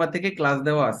 1 নাম্বার থেকে ক্লাস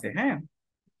দেওয়া আছে। হ্যাঁ,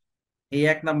 এই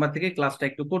 1 নাম্বার থেকে ক্লাসটা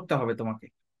একটু করতে হবে তোমাকে,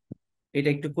 এটা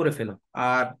একটু করে ফেলো।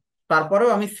 আর তারপরেও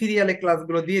আমি সিরিয়ালে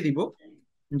ক্লাসগুলো দিয়ে দিব,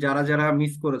 যারা যারা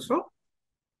মিস করেছো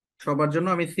সবার জন্য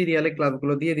আমি সিরিয়ালে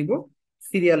ক্লাসগুলো দিয়ে দিব।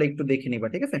 সিরিয়ালে একটু দেখে নিবা,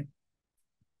 ঠিক আছে?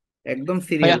 একদম ভাইয়া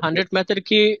সিরিয়াল।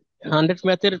 100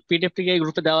 ম্যাথের পিডিএফ কি এই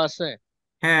গ্রুপে দেওয়া আছে?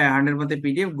 হ্যাঁ, 100 মধ্যে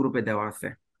পিডিএফ গ্রুপে দেওয়া আছে।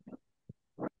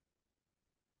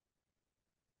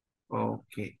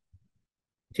 ওকে,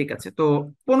 ঠিক আছে। তো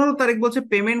 15 তারিখ বলছে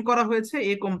পেমেন্ট করা হয়েছে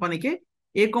এ কোম্পানিকে।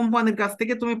 এ কোম্পানির কাছ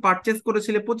থেকে তুমি পারচেস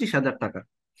করেছিলে 25,000 টাকা।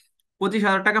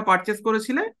 25,000 টাকা পারচেস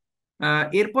করেছিলে।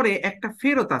 এরপরে একটা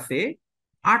ফেরত আছে,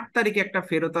 8 তারিখে একটা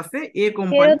ফেরত আছে। এ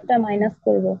কোম্পানি ফেরতটা মাইনাস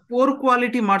করব। পোর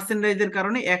কোয়ালিটি মার্চেন্ডাইজের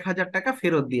কারণে 1,000 টাকা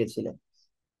ফেরত দিয়েছিলেন।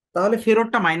 তাহলে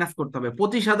ফেরতটা মাইনাস করতে হবে।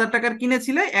 25,000 টাকার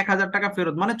কিনেছিলে, 1,000 টাকা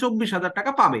ফেরত, মানে 24,000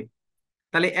 টাকা পাবে।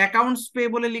 তাহলে অ্যাকাউন্টস পে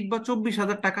বলে লিখবা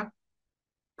 24,000 টাকা,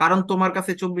 কারণ তোমার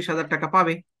কাছে 24,000 টাকা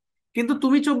পাবে। কিন্তু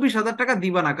তুমি 24,000 টাকা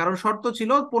দিবা না, কারণ শর্ত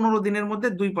ছিল 15 দিনের মধ্যে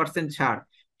 2% ছাড়।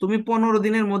 তুমি 15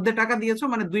 দিনের মধ্যে টাকা দিয়েছো,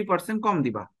 মানে 2% কম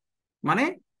দিবা। মানে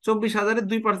 24,000-এর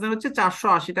 2% হচ্ছে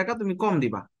 480 টাকা তুমি কম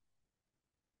দিবা।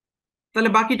 তাহলে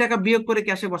বাকি টাকা বিয়োগ করে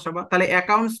ক্যাশে বসাবা। তাহলে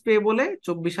অ্যাকাউন্টস পে বলে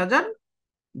 24,000,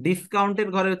 ডিসকাউন্টের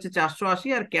ঘরে হচ্ছে 480,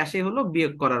 আর ক্যাশে হলো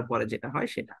বিয়োগ করার পরে যেটা হয়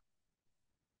সেটা।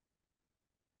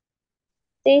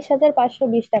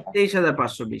 23,520 টাকা।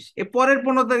 23,520। এ পরের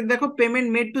 15 তারিখ দেখো, payment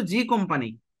made to G company.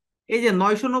 এই যে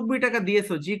 990 টাকা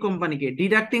দিয়েছো জি কোম্পানিকে,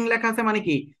 ডিডাক্টিং লেখা আছে, মানে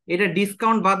কি? এটা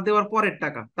ডিসকাউন্ট বাদ দেওয়ার পরের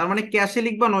টাকা, তার মানে ক্যাশে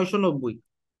লিখবা 990।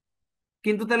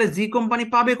 কিন্তু তাহলে জি কোম্পানি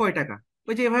পাবে কয় টাকা?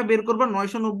 ওই যে এভাবে বের করবা,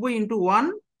 990 × 1,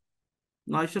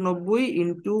 990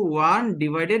 × 1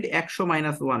 ডিভাইডেড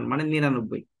 100 - 1, মানে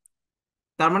 99।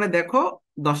 তার মানে দেখো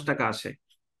 10 টাকা আসে।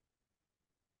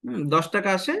 10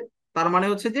 টাকা আসে। তার মানে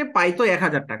হচ্ছে যে পাইতো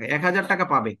 1,000 টাকা, 1,000 টাকা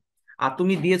পাবে। আর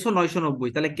তুমি দিয়েছো 990,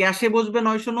 তাহলে ক্যাশে বসবে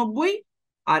 990,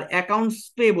 আর অ্যাকাউন্টস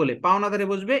পে বলে পাওনাদারে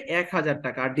বসবে 1,000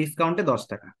 টাকা, আর ডিসকাউন্টে 10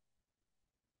 টাকা।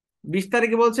 20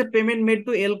 তারিখে বলছে payment made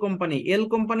to L company. এল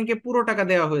কোম্পানিকে পুরো টাকা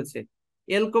দেওয়া হয়েছে।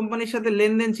 এল কোম্পানির সাথে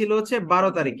লেনদেন ছিল হচ্ছে 12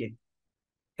 তারিখে।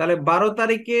 তাহলে 12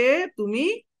 তারিখে তুমি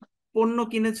পণ্য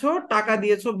কিনেছো, টাকা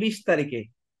দিয়েছো 20 তারিখে,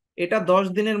 এটা 10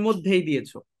 দিনের মধ্যেই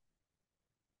দিয়েছো।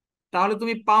 তাহলে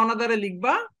তুমি পাওনাদারে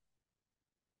লিখবা,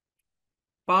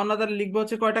 পাওনাদারে লিখবা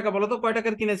হচ্ছে কয় টাকা বলো তো? কয়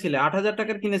টাকার কিনেছিলে? 8,000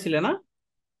 টাকার কিনেছিলে না?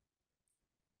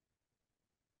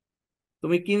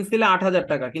 তুমি কিনছিলে 8,000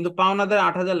 টাকা, কিন্তু পাওনাদারে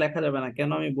 8,000 লেখা যাবে না, কেন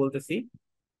আমি বলতেছি।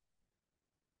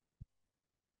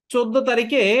 14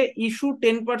 তারিখে ইস্যু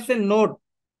 10% নোট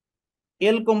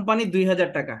এল কোম্পানি 2,000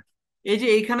 টাকা। এই যে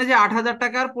এইখানে যে 8,000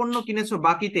 টাকার পণ্য কিনেছো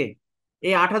বাকিতে,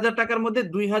 এই 8,000 টাকার মধ্যে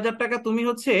 2,000 টাকা তুমি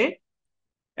হচ্ছে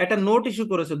একটা নোট ইস্যু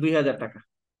করেছো 2,000 টাকা।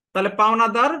 তাহলে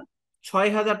পাওনাদার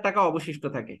 6,000 টাকা অবশিষ্ট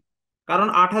থাকে, কারণ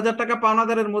 8,000 টাকা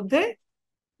পাওনাদারের মধ্যে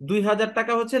 2,000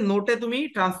 টাকা হচ্ছে নোটে তুমি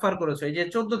ট্রান্সফার করেছো। এই যে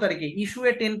 14 তারিখে issue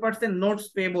a 10% notes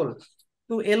payable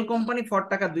two L company for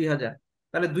টাকা 2,000।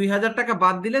 তাহলে 2,000 টাকা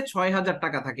বাদ দিলে 6,000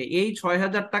 টাকা থাকে। এই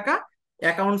 6,000 টাকা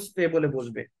অ্যাকাউন্টস পেবলে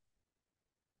বসবে।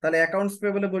 তাহলে অ্যাকাউন্টস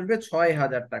পেবলে বসবে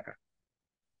 6,000 টাকা।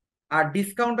 আর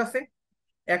ডিসকাউন্ট আছে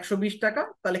 120 টাকা,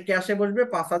 তাহলে ক্যাশে বসবে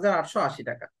 5,880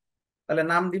 টাকা। তাহলে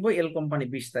নাম দিব এল কোম্পানি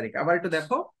 20 তারিখ। আবার একটু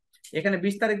দেখো, এখানে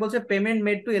 20 তারিখ বলছে payment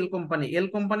made to L company, এল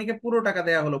কোম্পানিকে পুরো টাকা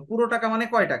দেওয়া হলো। পুরো টাকা মানে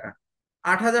কয় টাকা?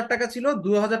 8,000 টাকা ছিল,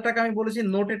 2,000 টাকা আমি বলেছি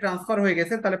নোটে ট্রান্সফার হয়ে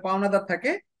গেছে, তাহলে পাওনাদার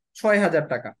থাকে 6,000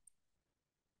 টাকা।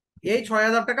 এই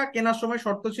 6,000 টাকা কেনার সময়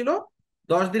শর্ত ছিল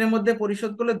 10 দিনের মধ্যে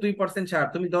পরিশোধ করলে 2% ছাড়।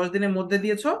 তুমি 10 দিনের মধ্যে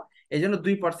দিয়েছো, এই জন্য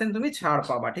 2% তুমি ছাড়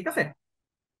পাবা, ঠিক আছে?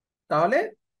 তাহলে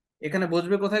এখানে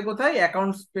বসবে কোথায় কোথায়?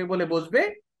 অ্যাকাউন্টস পেবলে বসবে,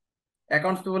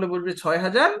 অ্যাকাউন্টস পেবলে বসবে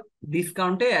 6,000,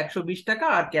 ডিসকাউন্টে 120 টাকা,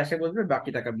 আর ক্যাশে বসবে বাকি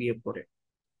টাকা বিয়োগ করে।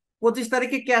 25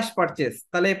 তারিখে ক্যাশ পারচেস,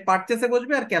 তাহলে পারচেসে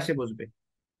বসবে আর ক্যাশে বসবে।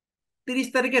 30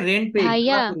 তারিখে রেন্ট পেইড,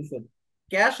 ভাইয়া ভাড়া পরিশোধ,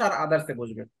 ক্যাশ আর আদার্সে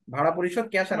বসবে। ভাড়া পরিশোধ,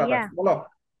 ক্যাশ আর ভাইয়া আদার্স, বলো।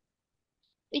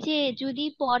 ওই যে যদি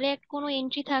পরে কোনো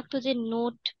এন্ট্রি থাকতো যে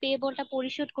নোট পেয়েবলটা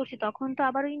পরিশোধ করছি, তখন তো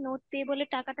আবার ওই নোট পেয়েবলের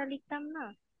টাকাটা লিখতাম না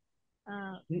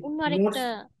অন্য নোটস আরেকটা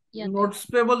ইয়াতে। নোটস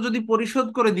পেবল যদি পরিশোধ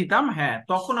করে দিতাম, হ্যাঁ,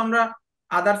 তখন আমরা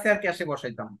আদার্সে আর ক্যাশে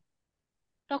বসাইতাম।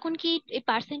 তখন কি এই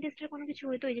পার্সেন্টেজটা কোনো কিছু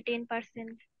হইতো, এই যে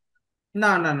 10%?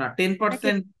 না না না, টেন নাকি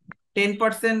পার্সেন্ট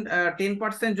 10%,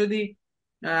 10% যদি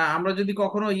আমরা যদি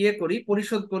কখনো ইয়ে করি,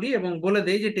 পরিশোধ করি এবং বলে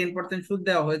দেই যে 10% সুদ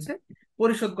দেওয়া হয়েছে,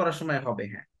 পরিশোধ করার সময় হবে।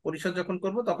 হ্যাঁ, পরিশোধ যখন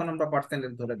করব তখন আমরা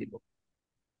পার্সেন্টেজ ধরে দিব।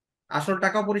 আসল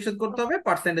টাকাও পরিশোধ করতে হবে,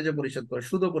 পার্সেন্টেজও পরিশোধ করে,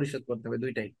 সুদও পরিশোধ করতে হবে,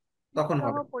 দুইটাই তখন সহ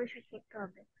হবে। পরিশোধ করতে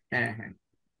হবে? হ্যাঁ হ্যাঁ।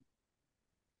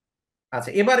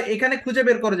 আচ্ছা, এবার এখানে খুঁজে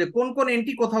বের করো যে কোন কোন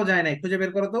এন্ট্রি কোথাও যায় নাই, খুঁজে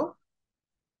বের করো তো।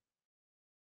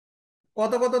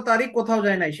 কত কত তারিখ কোথাও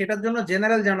যায় নাই, সেটার জন্য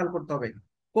জেনারেল জার্নাল করতে হবে।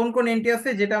 কোন কোন এন্ট্রি আছে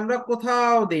যেটা আমরা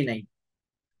কোথাও দেই নাই,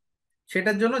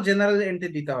 সেটার জন্য জেনারেল এন্ট্রি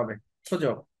দিতে হবে,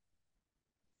 খোঁজো।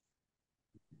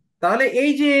 তাহলে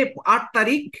এই যে 8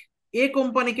 তারিখ এ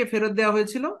কোম্পানিকে ফেরত দেওয়া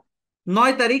হয়েছিল,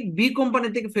 9 তারিখ বি কোম্পানি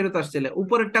থেকে ফেরত আসছিল,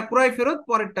 উপরেরটা ক্রয় ফেরত,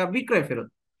 পরেরটা বিক্রয় ফেরত।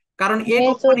 কারণ এই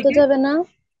 14 যাবে না?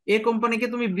 এ কোম্পানিকে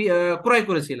তুমি ক্রয়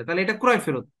করেছিলে, তাহলে এটা ক্রয়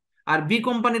ফেরত। আর বি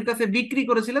কোম্পানির কাছে বিক্রি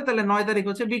করেছিলে, তাহলে 9 তারিখ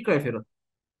হচ্ছে বিক্রয় ফেরত।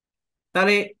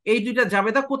 তাহলে এই দুইটা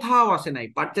জাবেদা কোথাও আসে নাই,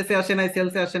 পারচেসে আসে নাই,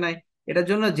 সেলসে আসে নাই, এটার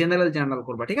জন্য জেনারেল জার্নাল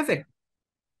করবা, ঠিক আছে?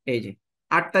 এই যে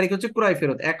 8 তারিখ হচ্ছে ক্রয়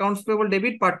ফেরত, accounts payable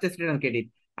debit, purchase return credit.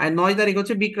 আর 9 তারিখ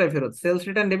হচ্ছে বিক্রয় ফেরত, sales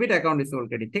return debit, account receivable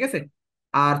credit, ঠিক আছে?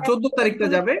 আর 14 তারিখটা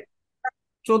যাবে,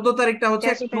 14 তারিখটা হচ্ছে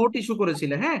ক্যাশ একটা রিটার্ন। নোট ইস্যু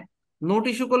করেছিলে। হ্যাঁ, নোট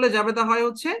ইস্যু করলে জাবেদা হয়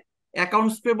হচ্ছে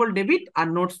অ্যাকাউন্টস পেবল ডেবিট আর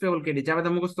নোটস পেবল ক্রেডিট, জাবেদা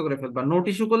মুখস্থ করে ফেলবা। নোট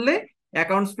ইস্যু করলে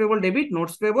accounts payable debit,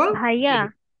 notes payable ভাইয়া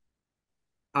ক্রেডিট।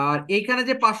 আর এইখানে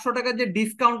যে 500 টাকার যে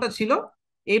ডিসকাউন্টটা ছিল,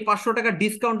 এই 500 টাকার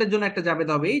ডিসকাউন্টের জন্য একটা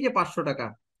জাবেদা হবে, এই যে 500 টাকা,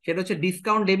 সেটা হচ্ছে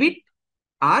ডিসকাউন্ট ডেবিট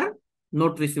আর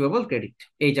নোট রিসিভেবল ক্রেডিট।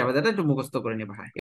 এই জাবেদাটা একটু মুখস্থ করে নেবা।